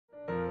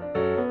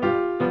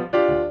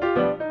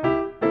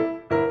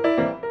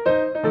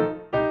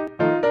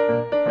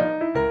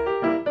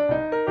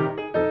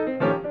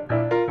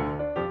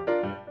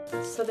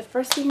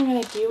first thing you're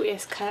going to do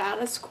is cut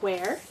out a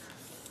square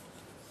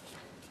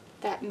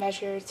that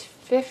measures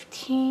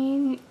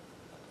 15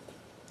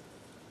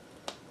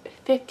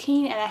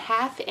 and a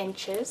half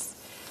inches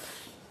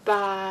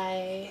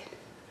by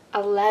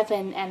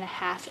 11 and a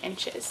half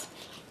inches.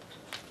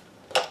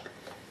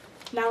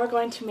 Now we're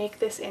going to make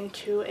this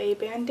into a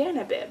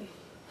bandana bib.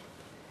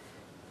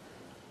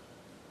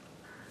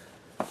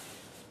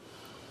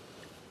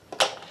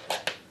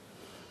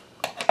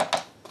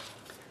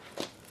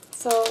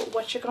 So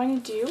what you're going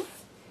to do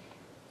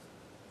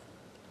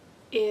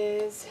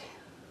is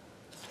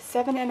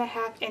 7 and a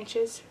half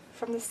inches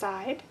from the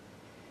side,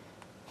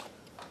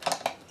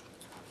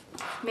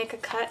 make a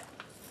cut,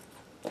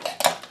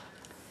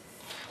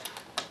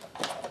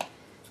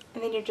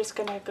 and then you're just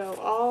going to go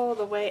all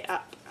the way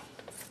up.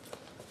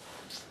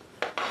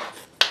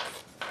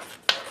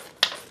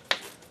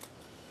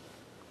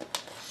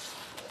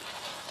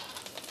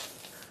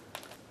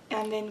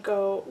 And then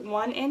go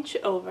 1 inch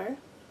over.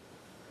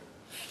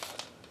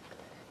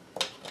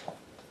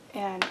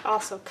 And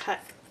also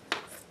cut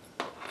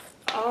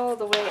all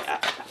the way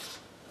up.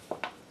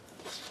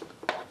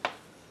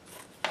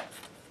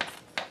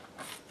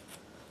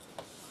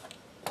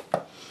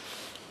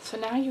 So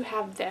now you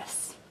have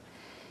this,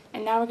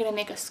 and now we're going to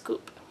make a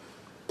scoop.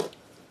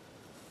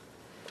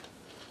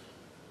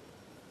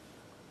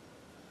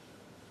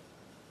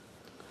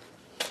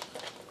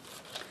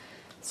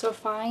 So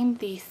find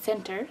the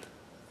center,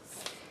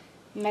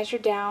 measure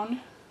down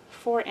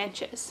 4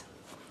 inches.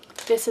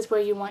 This is where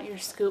you want your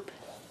scoop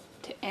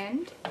to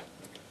end.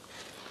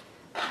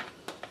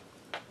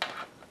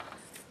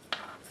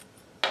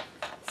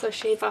 So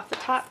shave off the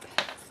top.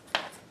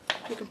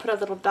 You can put a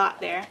little dot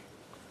there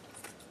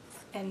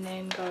and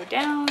then go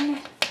down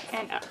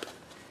and up.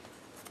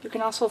 You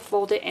can also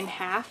fold it in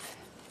half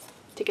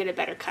to get a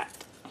better cut.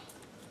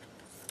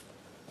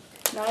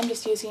 Now I'm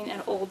just using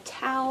an old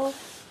towel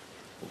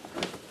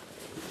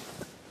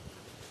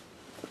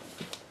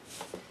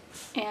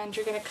and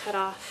you're going to cut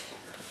off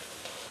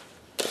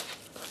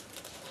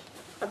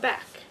a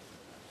back.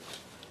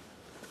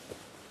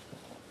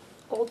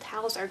 Old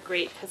towels are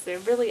great because they're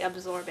really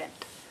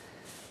absorbent.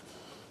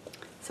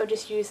 So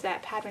just use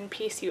that pattern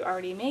piece you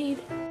already made.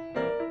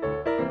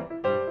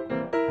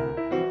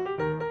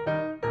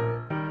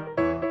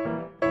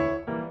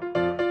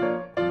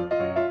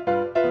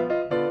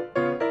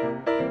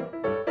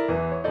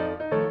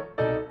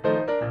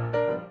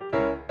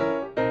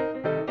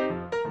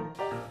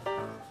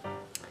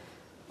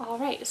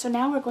 Alright, so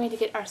now we're going to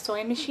get our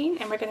sewing machine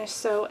and we're going to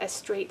sew a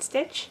straight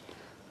stitch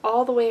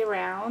all the way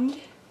around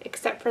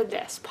except for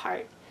this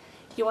part.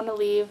 You want to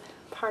leave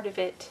part of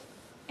it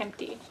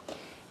empty.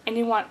 And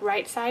you want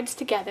right sides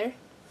together,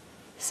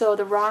 so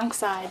the wrong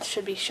sides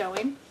should be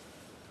showing.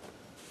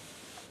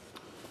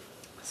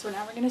 So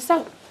now we're going to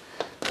sew.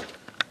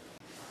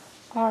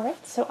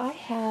 Alright, so I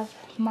have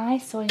my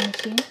sewing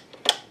machine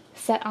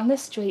set on the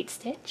straight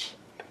stitch,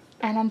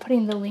 and I'm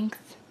putting the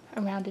length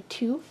around a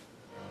 2.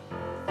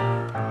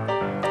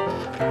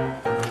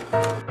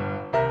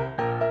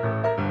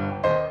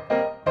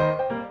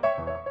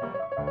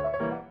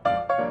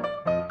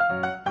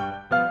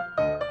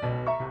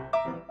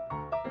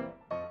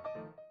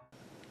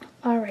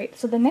 Alright,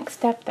 so the next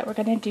step that we're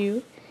going to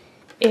do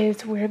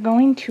is we're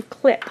going to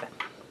clip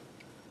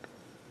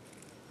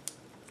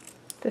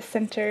the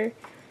center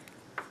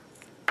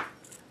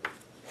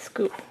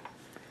scoop.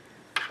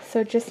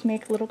 So just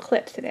make little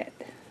clips in it.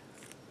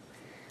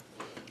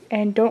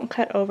 And don't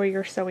cut over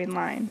your sewing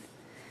line.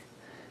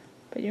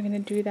 But you're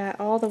going to do that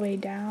all the way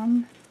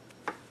down.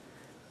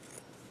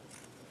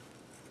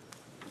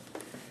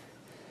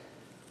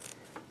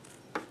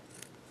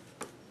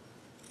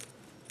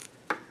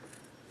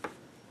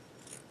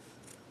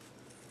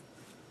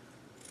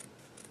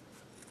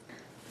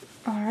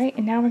 Alright,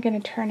 and now we're going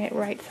to turn it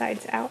right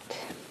sides out.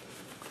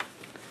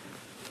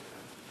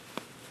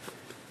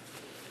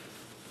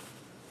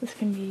 This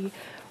can be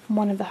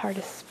one of the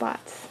hardest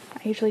spots.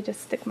 I usually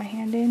just stick my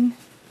hand in,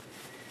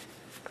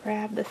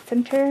 grab the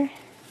center,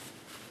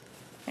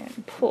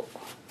 and pull.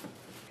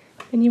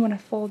 Then you want to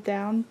fold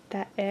down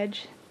that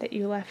edge that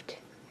you left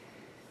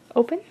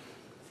open,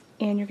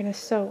 and you're going to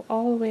sew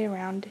all the way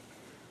around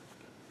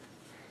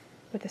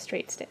with a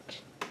straight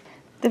stitch.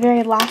 The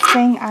very last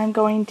thing I'm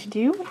going to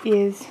do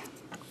is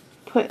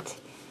put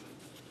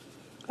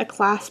a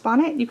clasp on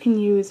it. You can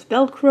use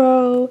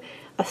Velcro,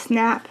 a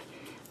snap.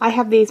 I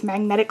have these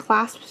magnetic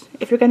clasps.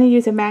 If you're going to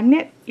use a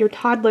magnet, your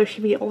toddler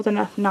should be old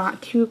enough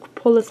not to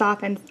pull this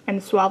off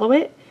and swallow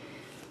it.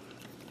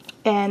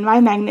 And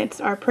my magnets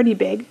are pretty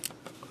big.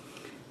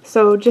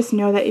 So just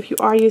know that if you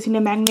are using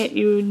a magnet,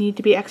 you need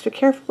to be extra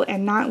careful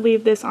and not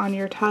leave this on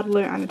your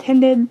toddler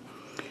unattended.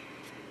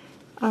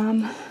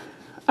 I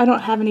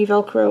don't have any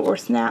Velcro or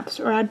snaps,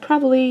 or I'd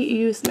probably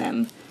use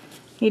them.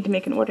 Need to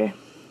make an order.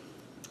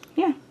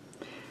 Yeah.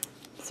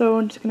 So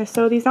I'm just going to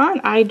sew these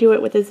on. I do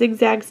it with a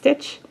zigzag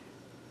stitch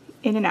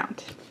in and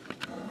out.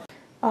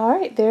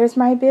 Alright, there's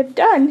my bib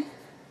done.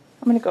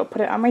 I'm going to go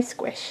put it on my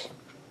squish.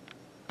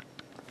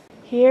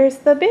 Here's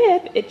the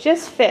bib. It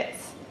just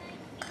fits.